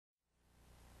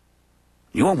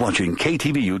You're watching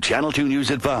KTVU Channel 2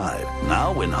 News at 5,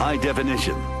 now in high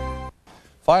definition.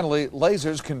 Finally,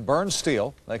 lasers can burn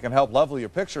steel, they can help level your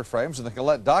picture frames, and they can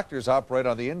let doctors operate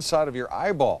on the inside of your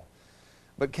eyeball.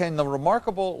 But can the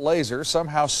remarkable laser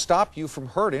somehow stop you from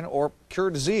hurting or cure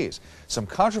disease? Some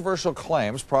controversial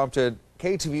claims prompted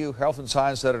KTVU Health and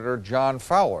Science editor John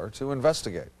Fowler to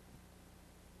investigate.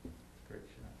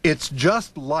 It's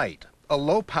just light, a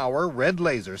low-power red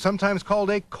laser, sometimes called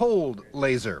a cold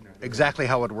laser. Exactly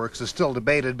how it works is still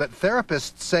debated, but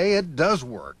therapists say it does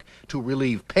work to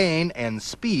relieve pain and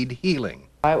speed healing.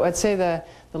 I would say the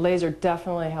laser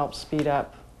definitely helps speed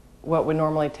up what would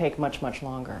normally take much, much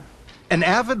longer. An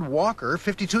avid walker,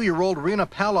 52-year-old Rena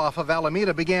Paloff of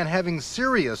Alameda began having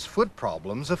serious foot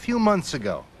problems a few months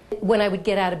ago. When I would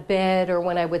get out of bed or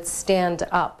when I would stand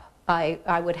up,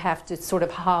 I would have to sort of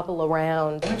hobble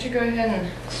around. Why don't you go ahead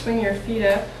and swing your feet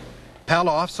up?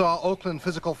 Paloff saw Oakland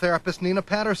physical therapist Nina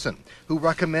Patterson, who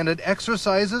recommended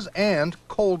exercises and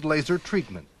cold laser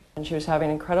treatment. And she was having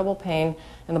incredible pain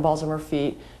in the balls of her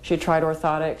feet. She had tried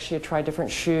orthotics, she had tried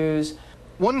different shoes.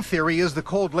 One theory is the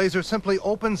cold laser simply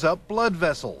opens up blood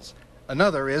vessels.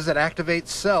 Another is it activates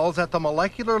cells at the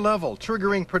molecular level,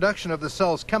 triggering production of the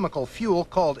cell's chemical fuel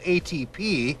called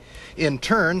ATP, in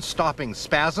turn stopping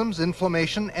spasms,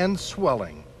 inflammation, and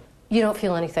swelling. You don't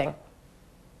feel anything.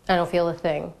 I don't feel a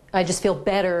thing. I just feel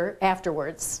better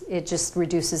afterwards. It just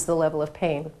reduces the level of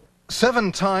pain.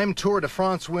 7-time Tour de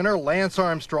France winner Lance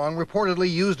Armstrong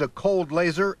reportedly used a cold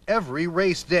laser every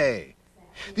race day.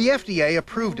 The FDA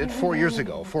approved it 4 years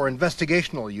ago for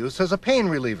investigational use as a pain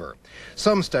reliever.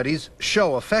 Some studies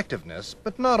show effectiveness,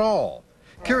 but not all.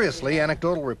 Curiously,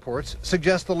 anecdotal reports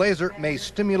suggest the laser may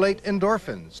stimulate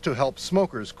endorphins to help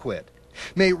smokers quit,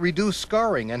 may reduce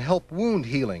scarring and help wound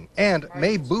healing, and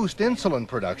may boost insulin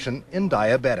production in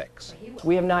diabetics.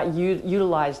 We have not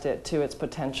utilized it to its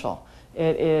potential.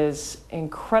 It is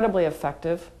incredibly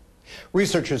effective.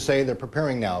 Researchers say they're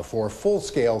preparing now for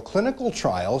full-scale clinical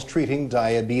trials treating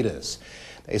diabetes.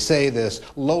 They say this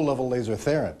low-level laser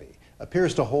therapy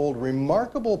appears to hold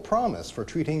remarkable promise for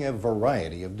treating a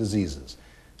variety of diseases.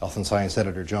 Health and Science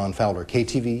editor John Fowler,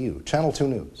 KTVU, Channel 2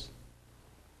 News.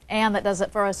 And that does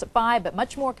it for us at 5, but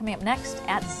much more coming up next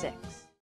at 6.